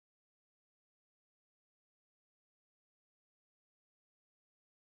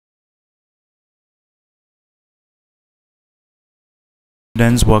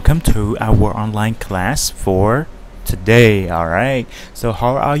students, welcome to our online class for today. Alright, so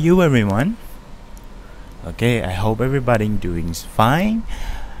how are you everyone? Okay, I hope everybody doing fine.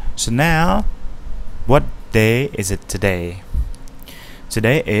 So now, what day is it today?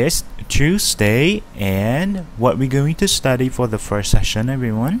 Today is Tuesday, and what we're going to study for the first session,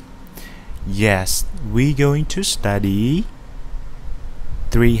 everyone? Yes, we're going to study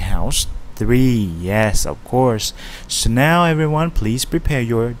Treehouse 3. Yes, of course. So now everyone, please prepare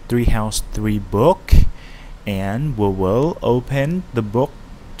your Treehouse 3 book, and we will open the book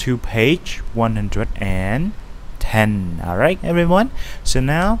to page 110. Alright everyone, so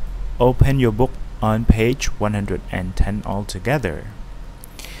now open your book on page 110 altogether.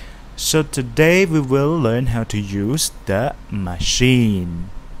 So today we will learn how to use the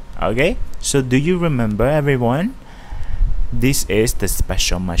machine. Okay, so do you remember everyone? This is the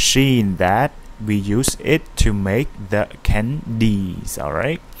special machine that we use it to make the candies.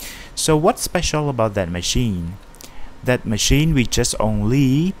 Alright, so what's special about that machine? That machine, we just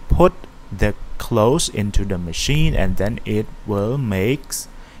only put the clothes into the machine and then it will make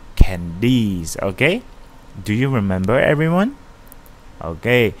candies. Okay, do you remember everyone?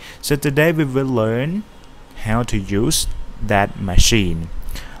 Okay, so today we will learn how to use that machine.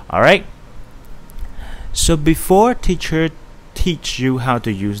 Alright, so before teacher teach you how to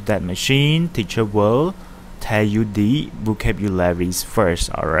use that machine, teacher will tell you the vocabularies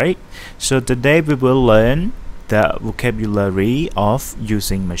first. Alright, so today we will learn the vocabulary of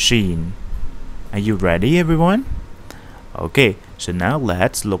using machine. Are you ready everyone? Okay, so now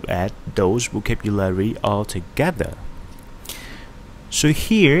let's look at those vocabulary all together. So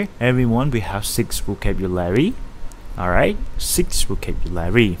here everyone, we have 6 vocabulary. Alright, 6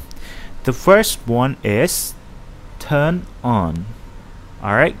 vocabulary. The first one is turn on.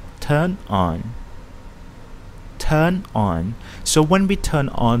 Alright, turn on. Turn on. So when we turn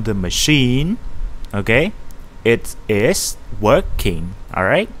on the machine, okay, it is working.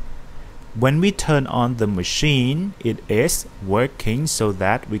 Alright, when we turn on the machine, it is working so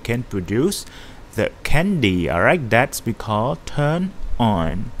that we can produce the candy. Alright, that's we call turn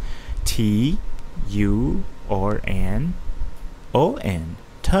on. T-U-R-N-O-N.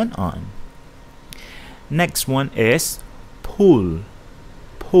 Turn on. Next one is pull.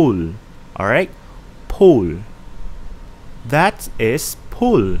 Pull. Alright, pull. That is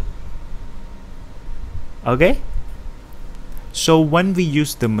pull. Okay, so when we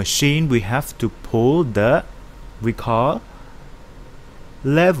use the machine, we have to pull the, we call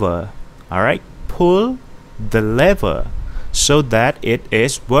lever. Alright, pull the lever so that it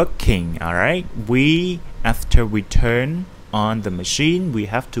is working. Alright, after we turn on the machine, we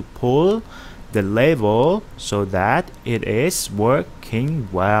have to pull the lever so that it is working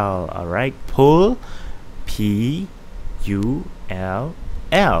well. Alright, pull, P-U-L-L,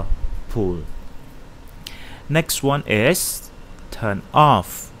 pull. Next one is turn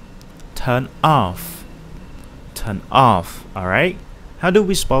off. Turn off. Turn off. Alright, how do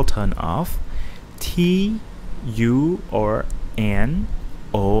we spell turn off? T-U-R-N-O-F-F.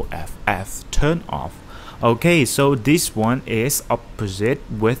 Turn off. Okay, so this one is opposite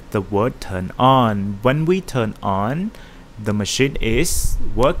with the word turn on. When we turn on, the machine is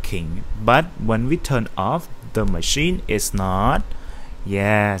working, but when we turn off, the machine is not.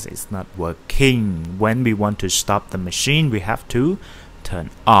 Yes, it's not working. When we want to stop the machine, we have to turn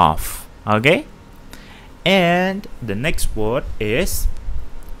off. Okay, and the next word is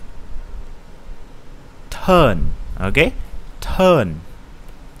turn. Okay, turn.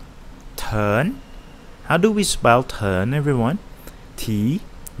 Turn. How do we spell turn everyone? T-U-R-N.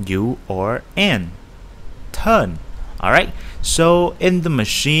 Turn. Alright, so in the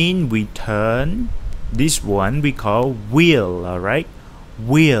machine we turn this one, we call wheel. Alright,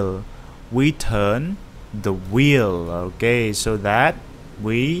 wheel. We turn the wheel. Okay, so that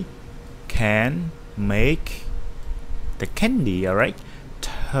we can make the candy. Alright,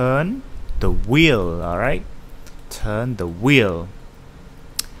 turn the wheel. Alright, turn the wheel.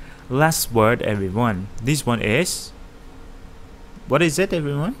 Last word everyone, this one is, what is it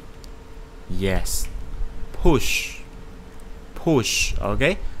everyone? Yes, push. Push.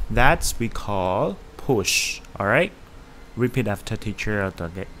 Okay, that's we call push. Alright, repeat after teacher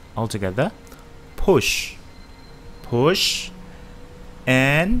all together. Push. Push.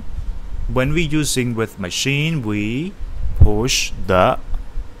 And when we using with machine, we push the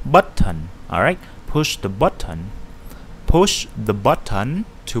button. Alright, push the button. Push the button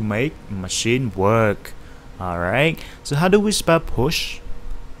to make machine work. Alright, so how do we spell push?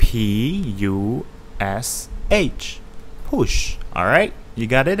 P-U-S-H. Push. Alright, you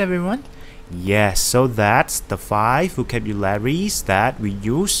got it everyone? Yes, so that's the 5 vocabularies that we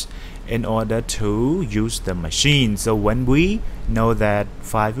use in order to use the machine. So when we know that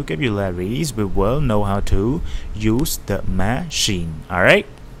 5 vocabularies, we will know how to use the machine. Alright,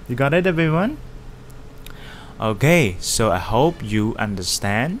 you got it, everyone? Okay, so I hope you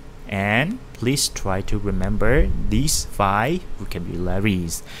understand, and please try to remember these 5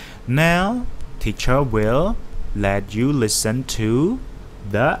 vocabularies. Now, teacher will let you listen to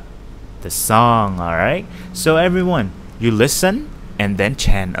the song. Alright, so everyone, you listen and then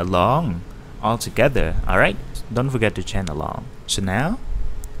chant along all together. Alright, don't forget to chant along. So now,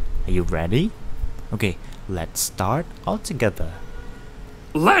 are you ready? Okay, let's start all together.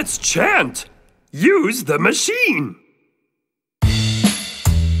 Let's chant. Use the machine.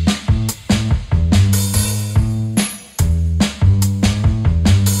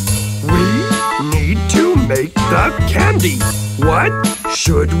 We need to make the candy. What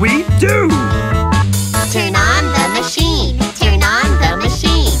should we do? Turn on the machine. Turn on the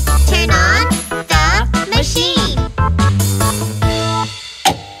machine. Turn on the machine.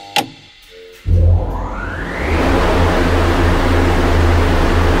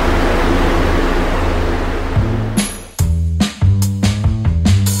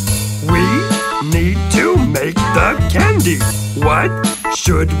 We need to make the candy. What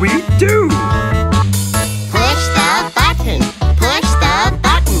should we do? Push the button. Push the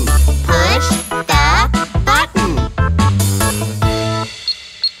button. Push the button.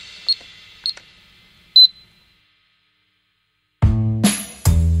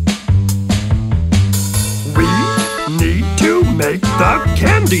 We need to make the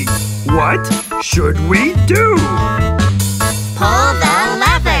candy. What should we do? Pull the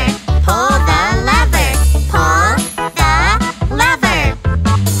lever. Pull the lever. Pull the lever.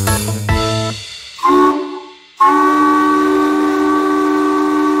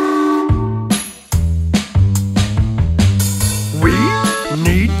 We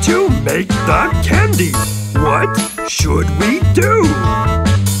need to make the candy. What should we do?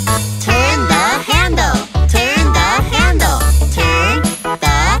 Turn the handle. Turn the handle. Turn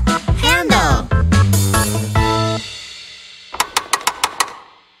the handle.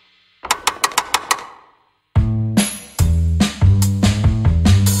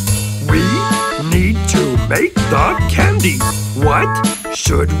 We need to make the candy. What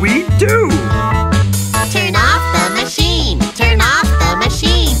should we do? Turn off the machine. Turn off the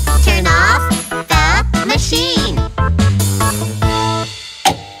machine. Turn off the machine.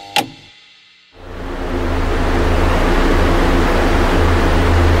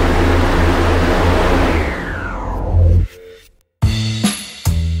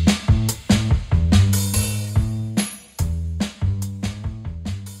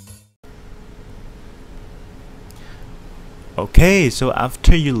 Okay, so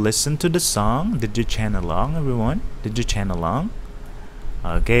after you listen to the song, did you chant along, everyone? Did you chant along?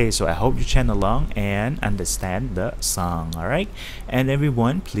 Okay, so I hope you chant along and understand the song. Alright, and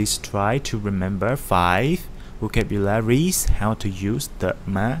everyone, please try to remember 5 vocabularies how to use the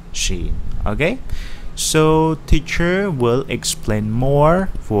machine. Okay, so teacher will explain more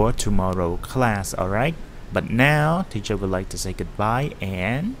for tomorrow class. Alright, but now teacher would like to say goodbye,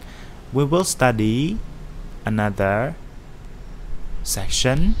 and we will study another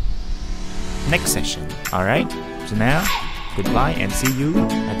section next session. Alright, so now goodbye and see you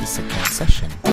at the second session.